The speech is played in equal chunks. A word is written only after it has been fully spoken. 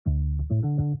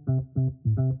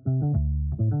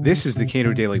This is the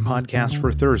Cato Daily Podcast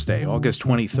for Thursday, August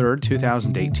 23rd,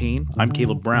 2018. I'm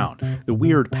Caleb Brown. The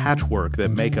weird patchwork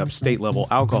that make up state-level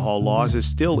alcohol laws is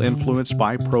still influenced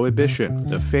by Prohibition,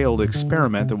 the failed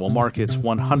experiment that will mark its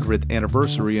 100th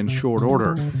anniversary in short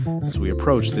order. As we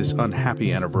approach this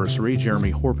unhappy anniversary,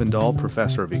 Jeremy Horpendahl,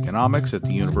 professor of economics at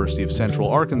the University of Central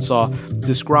Arkansas,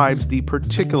 describes the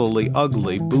particularly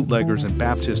ugly bootleggers and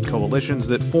Baptist coalitions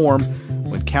that form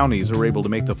when counties are able to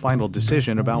make the final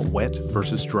decision about wet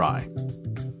versus dry.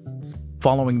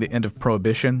 Following the end of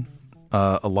Prohibition,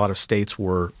 a lot of states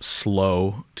were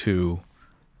slow to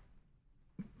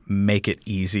make it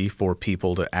easy for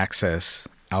people to access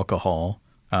alcohol.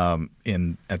 At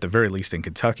the very least in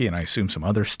Kentucky, and I assume some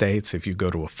other states, if you go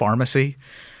to a pharmacy,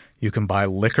 you can buy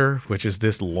liquor, which is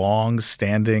this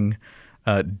long-standing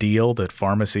deal that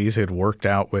pharmacies had worked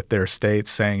out with their states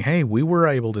saying, hey, we were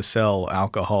able to sell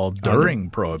alcohol during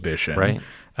Prohibition right.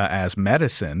 As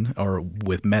medicine or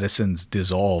with medicines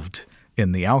dissolved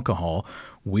in the alcohol.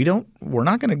 We're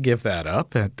not going to give that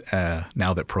up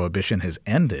now that Prohibition has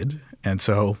ended. And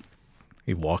so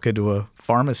you walk into a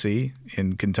pharmacy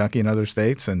in Kentucky and other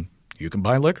states and you can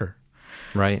buy liquor.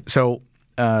 Right. So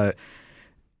I'm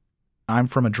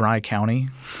from a dry county.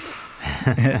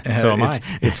 So am I.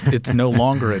 It's no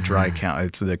longer a dry county.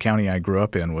 It's the county I grew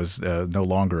up in was no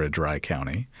longer a dry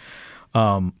county,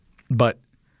 but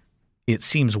it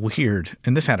seems weird.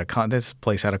 And this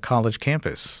place had a college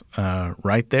campus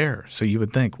right there. So you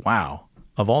would think, wow,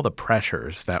 of all the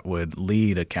pressures that would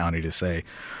lead a county to say,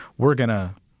 we're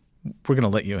gonna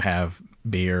let you have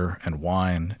beer and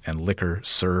wine and liquor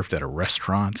served at a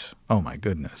restaurant. Oh my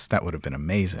goodness, that would have been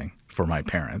amazing for my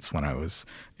parents when I was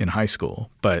in high school,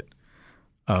 but.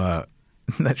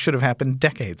 That should have happened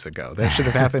decades ago. That should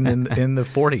have happened in the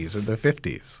 40s or the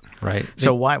 50s. Right.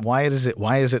 So why is it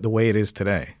the way it is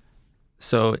today?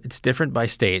 So it's different by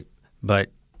state, but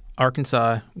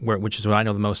Arkansas, which is what I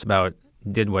know the most about,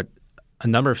 did what a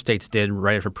number of states did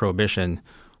right after Prohibition,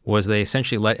 was they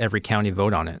essentially let every county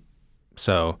vote on it.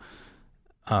 So,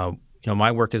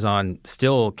 my work is on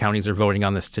still counties are voting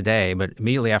on this today, but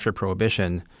immediately after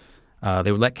Prohibition,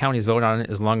 they would let counties vote on it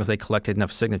as long as they collected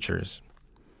enough signatures.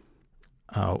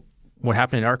 What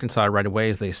happened in Arkansas right away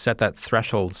is they set that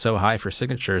threshold so high for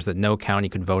signatures that no county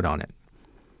could vote on it.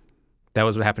 That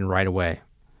was what happened right away.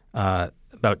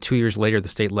 About 2 years later, the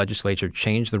state legislature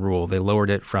changed the rule. They lowered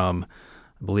it from,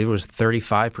 I believe it was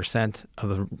 35% of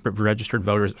the registered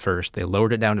voters at first. They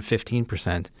lowered it down to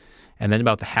 15%, and then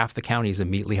about half the counties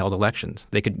immediately held elections.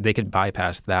 They could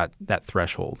bypass that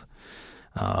threshold.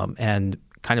 And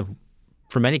kind of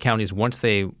for many counties, once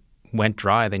they went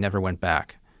dry, they never went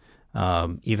back.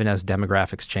 Even as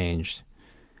demographics changed,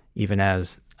 even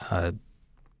as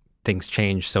things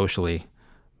changed socially.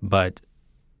 But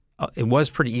it was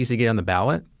pretty easy to get on the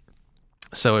ballot.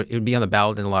 So it would be on the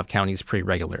ballot in a lot of counties pretty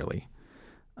regularly.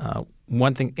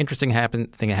 One interesting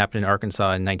thing that happened in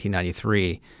Arkansas in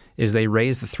 1993 is they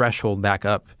raised the threshold back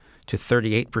up to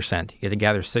 38%. You had to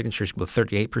gather signatures with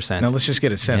 38%. Now let's just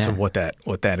get a sense of what that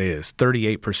is.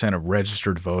 38% of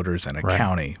registered voters in a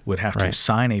county would have to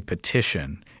sign a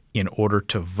petition in order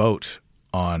to vote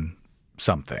on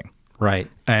something. Right.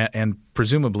 And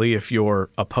presumably if you're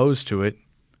opposed to it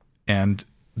and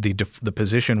the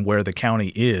position where the county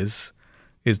is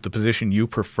the position you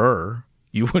prefer,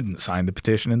 you wouldn't sign the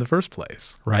petition in the first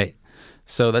place. Right.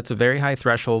 So that's a very high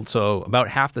threshold. So about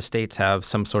half the states have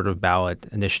some sort of ballot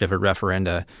initiative or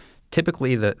referenda.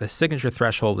 Typically the signature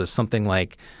threshold is something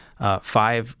like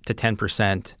 5 to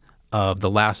 10% of the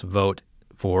last vote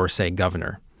for, say,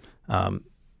 governor.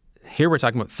 Here we're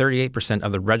talking about 38%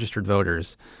 of the registered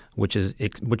voters, which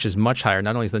is much higher.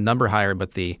 Not only is the number higher,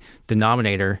 but the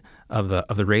denominator of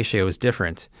the ratio is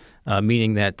different,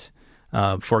 meaning that,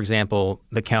 for example,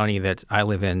 the county that I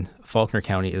live in, Faulkner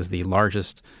County, is the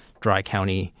largest dry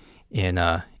county in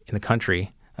the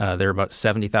country. There are about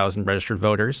 70,000 registered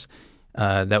voters.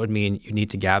 That would mean you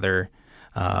need to gather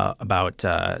about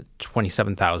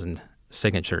 27,000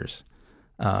 signatures.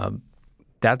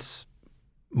 That's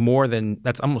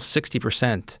almost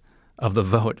 60% of the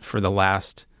vote for the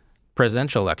last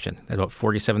presidential election. About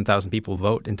 47,000 people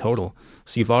vote in total.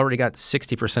 So you've already got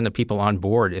 60% of people on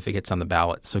board if it gets on the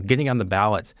ballot. So getting on the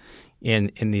ballot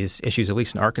in these issues, at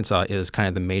least in Arkansas, is kind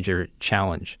of the major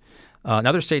challenge. In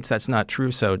other states, that's not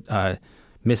true. So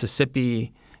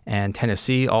Mississippi and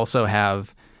Tennessee also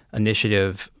have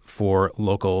initiative for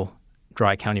local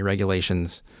dry county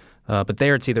regulations. But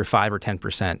there it's either 5 or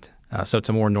 10%. So it's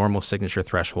a more normal signature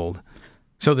threshold.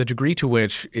 So the degree to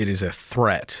which it is a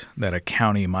threat that a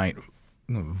county might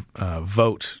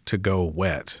vote to go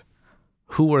wet,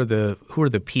 who are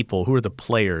the people, who are the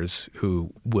players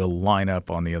who will line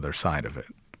up on the other side of it?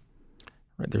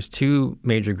 Right. There's two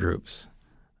major groups.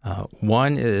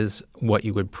 One is what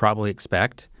you would probably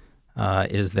expect,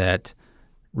 is that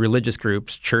religious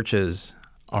groups, churches,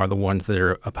 are the ones that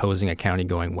are opposing a county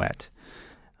going wet.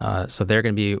 So they're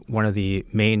going to be one of the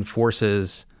main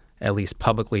forces, at least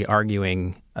publicly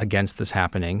arguing against this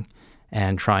happening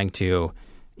and trying to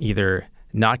either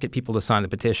not get people to sign the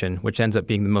petition, which ends up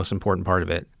being the most important part of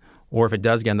it, or if it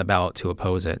does get on the ballot, to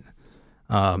oppose it.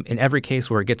 In every case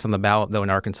where it gets on the ballot, though, in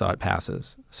Arkansas, it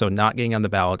passes. So not getting on the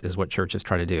ballot is what churches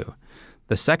try to do.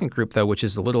 The second group, though, which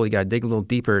is you got to dig a little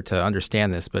deeper to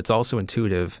understand this, but it's also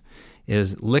intuitive,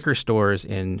 is liquor stores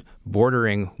in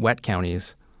bordering wet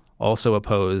counties also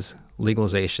oppose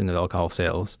legalization of alcohol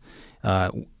sales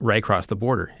right across the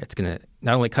border. It's going to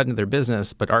not only cut into their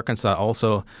business, but Arkansas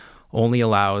also only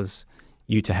allows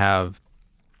you to have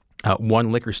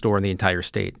one liquor store in the entire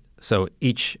state. So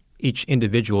each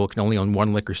individual can only own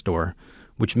one liquor store,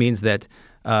 which means that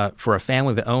for a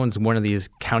family that owns one of these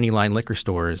county line liquor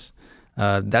stores,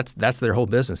 that's their whole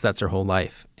business. That's their whole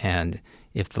life. And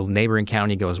if the neighboring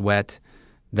county goes wet,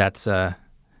 that's the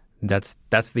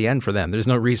end for them. There's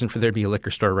no reason for there to be a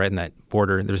liquor store right in that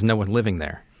border. There's no one living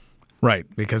there. Right,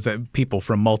 because people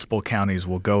from multiple counties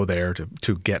will go there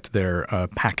to get their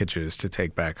packages to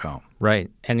take back home. Right,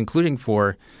 and including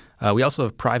we also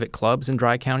have private clubs in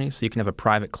dry counties, so you can have a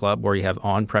private club where you have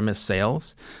on-premise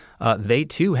sales. They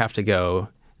too have to go.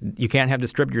 You can't have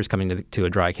distributors coming to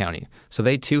a dry county, so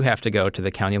they too have to go to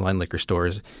the county line liquor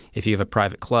stores. If you have a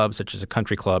private club, such as a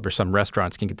country club, or some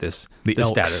restaurants can get this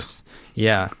status.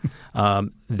 Yeah,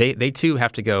 they too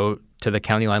have to go to the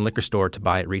county line liquor store to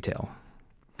buy at retail.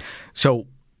 So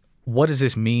what does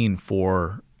this mean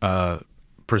for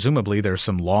presumably there's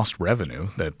some lost revenue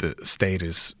that the state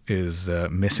is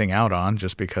missing out on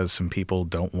just because some people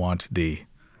don't want the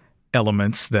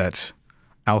elements that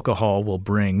alcohol will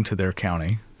bring to their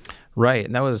county? Right.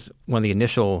 And that was one of the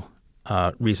initial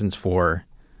reasons for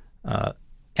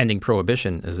ending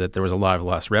prohibition, is that there was a lot of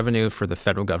lost revenue for the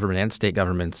federal government and state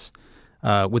governments.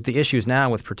 With the issues now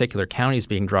with particular counties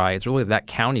being dry, it's really that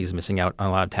county is missing out on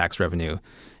a lot of tax revenue.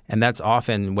 And that's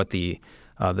often what the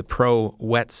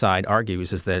pro-wet side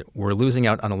argues, is that we're losing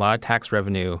out on a lot of tax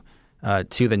revenue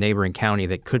to the neighboring county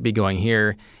that could be going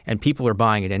here, and people are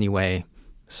buying it anyway.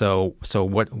 So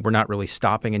we're not really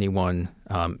stopping anyone.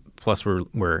 Plus,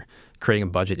 we're creating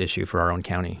a budget issue for our own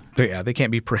county. So yeah, they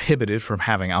can't be prohibited from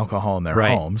having alcohol in their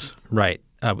homes. Right.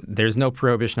 There's no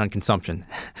prohibition on consumption.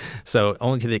 So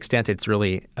only to the extent it's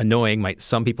really annoying might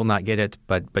some people not get it,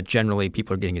 but generally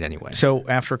people are getting it anyway. So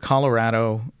after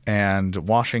Colorado and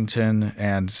Washington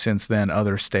and since then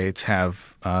other states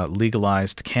have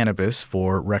legalized cannabis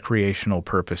for recreational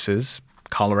purposes,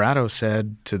 Colorado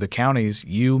said to the counties,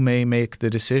 you may make the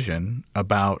decision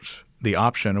about the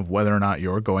option of whether or not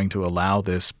you're going to allow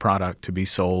this product to be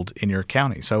sold in your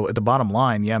county. So at the bottom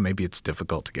line, yeah, maybe it's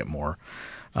difficult to get more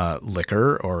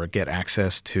liquor or get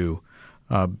access to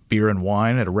beer and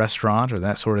wine at a restaurant or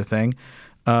that sort of thing.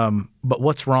 But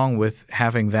what's wrong with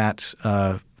having that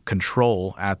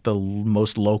control at the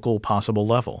most local possible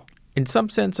level? In some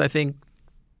sense, I think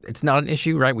it's not an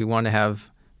issue, right? We want to have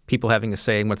people having a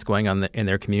say in what's going on in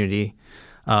their community.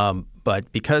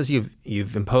 But because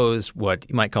you've imposed what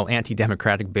you might call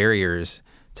anti-democratic barriers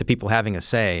to people having a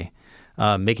say,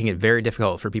 making it very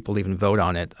difficult for people to even vote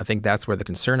on it, I think that's where the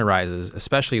concern arises,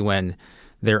 especially when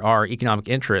there are economic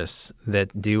interests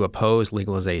that do oppose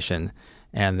legalization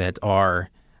and that are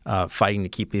fighting to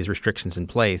keep these restrictions in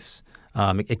place.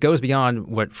 It goes beyond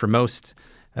what for most,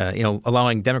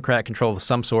 allowing democratic control of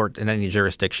some sort in any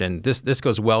jurisdiction. This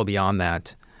goes well beyond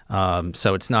that.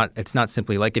 So it's not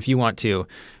simply like if you want to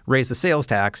raise the sales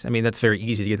tax, I mean, that's very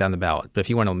easy to get on the ballot. But if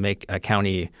you want to make a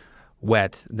county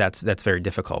wet, that's very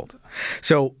difficult.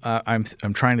 So I'm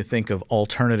trying to think of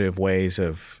alternative ways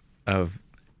of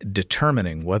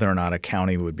determining whether or not a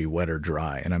county would be wet or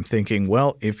dry. And I'm thinking,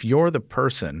 well, if you're the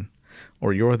person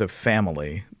or you're the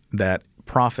family that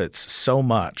profits so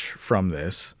much from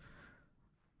this,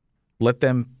 let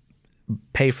them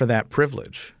pay for that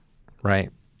privilege. Right.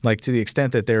 Like to the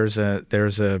extent that there's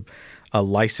a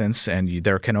license and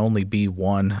there can only be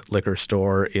one liquor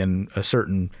store in a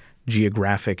certain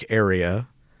geographic area,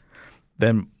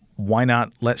 then why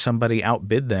not let somebody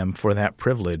outbid them for that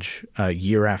privilege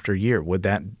year after year? Would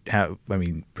that have? I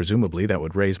mean, presumably that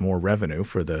would raise more revenue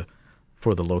for the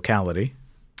locality.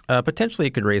 Potentially,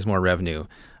 it could raise more revenue.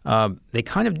 They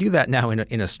kind of do that now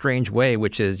in a strange way,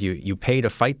 which is you pay to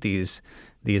fight these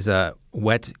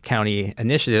wet county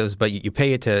initiatives, but you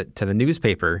pay it to the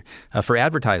newspaper for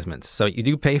advertisements. So you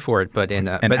do pay for it, but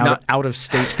out of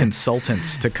state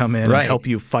consultants to come in right. and help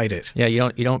you fight it. Yeah,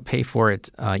 you don't pay for it.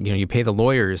 You pay the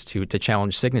lawyers to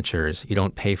challenge signatures. You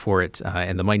don't pay for it,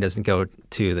 and the money doesn't go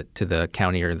to the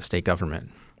county or the state government.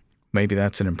 Maybe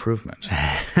that's an improvement.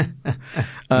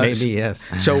 Maybe yes.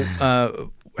 So,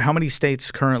 how many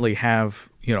states currently have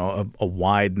a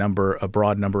broad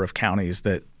number of counties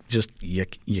that just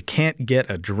you can't get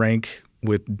a drink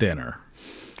with dinner?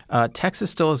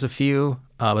 Texas still has a few,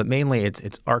 but mainly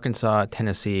it's Arkansas,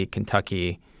 Tennessee,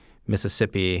 Kentucky,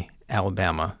 Mississippi,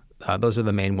 Alabama. Those are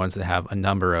the main ones that have a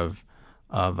number of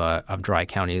dry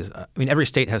counties. I mean, every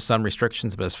state has some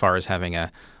restrictions, but as far as having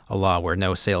a law where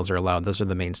no sales are allowed, those are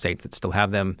the main states that still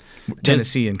have them.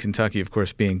 Tennessee and Kentucky, of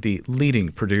course, being the leading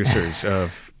producers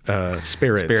of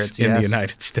spirits in the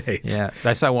United States. Yeah,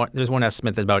 there's one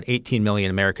estimate that about 18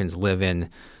 million Americans live in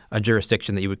a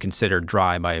jurisdiction that you would consider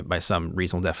dry by some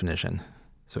reasonable definition.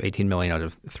 So 18 million out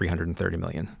of 330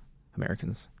 million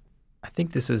Americans. I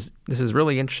think this is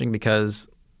really interesting because,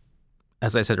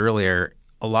 as I said earlier,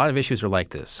 a lot of issues are like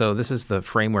this. So this is the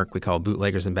framework we call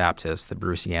Bootleggers and Baptists that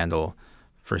Bruce Yandel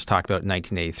first talked about in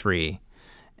 1983.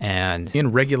 And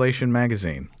in Regulation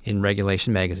Magazine. In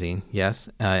Regulation Magazine, yes,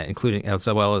 including as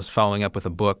well as following up with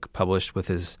a book published with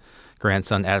his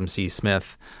grandson, Adam C.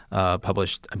 Smith,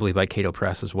 published, I believe, by Cato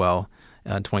Press as well,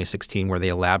 in 2016, where they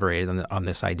elaborated on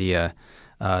this idea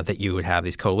that you would have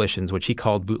these coalitions, which he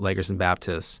called Bootleggers and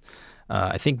Baptists.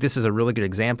 I think this is a really good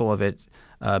example of it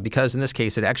because in this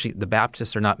case, the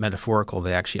Baptists are not metaphorical.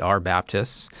 They actually are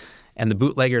Baptists. And the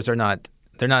bootleggers they're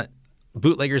not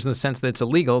bootleggers in the sense that it's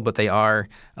illegal, but they are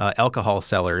alcohol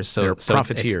sellers. So they're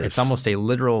profiteers. It's almost a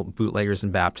literal Bootleggers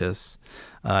and Baptists.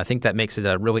 I think that makes it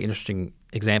a really interesting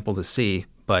example to see,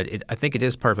 but I think it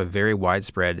is part of a very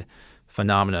widespread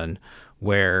phenomenon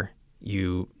where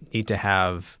you need to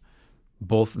have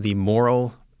both the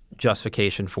moral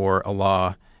justification for a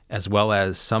law as well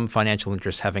as some financial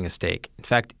interest having a stake. In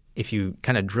fact, if you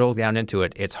kind of drill down into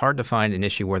it, it's hard to find an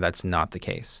issue where that's not the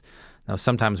case. Now,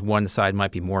 sometimes one side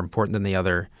might be more important than the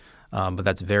other, but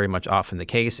that's very much often the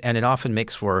case, and it often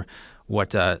makes for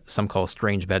what some call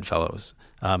strange bedfellows.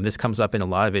 This comes up in a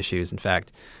lot of issues. In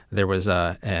fact, there was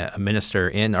a minister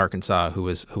in Arkansas who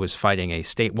was fighting a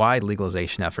statewide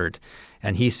legalization effort,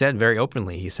 and he said very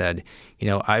openly, he said,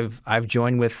 I've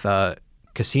joined with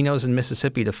casinos in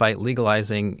Mississippi to fight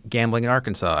legalizing gambling in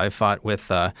Arkansas. I've fought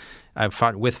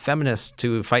with feminists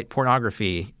to fight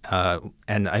pornography,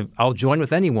 and I'll join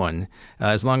with anyone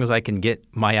as long as I can get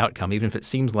my outcome, even if it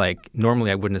seems like normally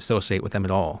I wouldn't associate with them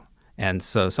at all. And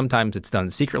so sometimes it's done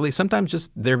secretly. Sometimes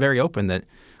just they're very open that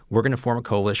we're going to form a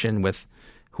coalition with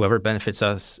whoever benefits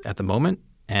us at the moment.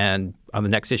 And on the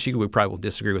next issue, we probably will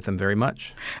disagree with them very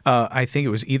much. I think it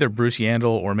was either Bruce Yandel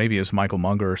or maybe it was Michael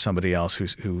Munger or somebody else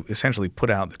who essentially put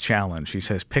out the challenge. He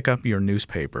says, pick up your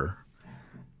newspaper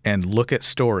and look at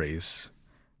stories.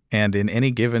 And in any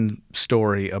given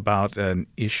story about an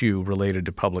issue related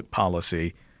to public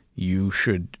policy, you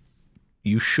should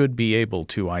be able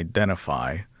to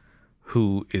identify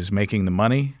who is making the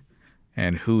money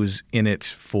and who's in it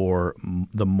for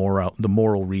the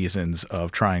moral reasons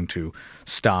of trying to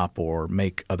stop or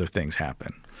make other things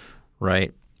happen.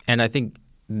 Right. And I think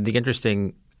the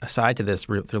interesting aside to this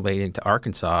relating to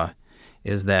Arkansas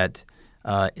is that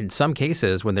in some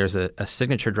cases when there's a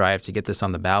signature drive to get this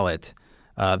on the ballot,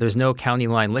 there's no county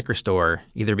line liquor store,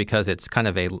 either because it's kind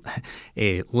of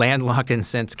a landlocked in a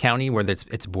sense county where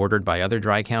it's bordered by other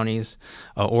dry counties,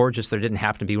 or just there didn't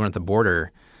happen to be one at the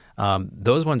border.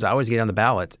 Those ones always get on the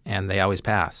ballot and they always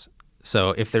pass.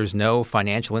 So if there's no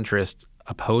financial interest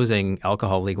opposing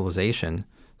alcohol legalization,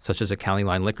 such as a county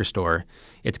line liquor store,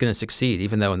 it's going to succeed,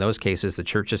 even though in those cases the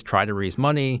churches try to raise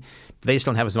money. They just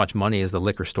don't have as much money as the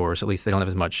liquor stores. At least they don't have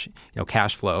as much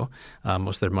cash flow.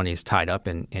 Most of their money is tied up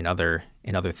in other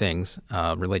things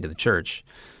related to the church.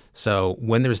 So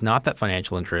when there's not that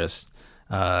financial interest,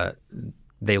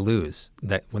 they lose.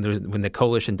 That when the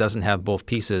coalition doesn't have both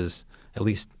pieces, at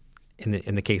least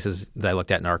in the cases that I looked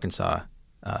at in Arkansas,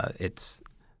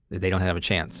 they don't have a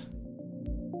chance.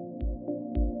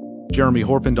 Jeremy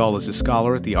Horpendahl is a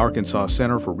scholar at the Arkansas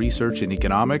Center for Research in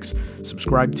Economics.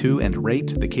 Subscribe to and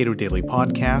rate the Cato Daily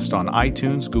Podcast on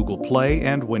iTunes, Google Play,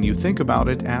 and when you think about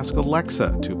it, ask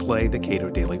Alexa to play the Cato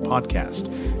Daily Podcast.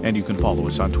 And you can follow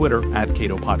us on Twitter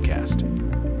 @Cato Podcast.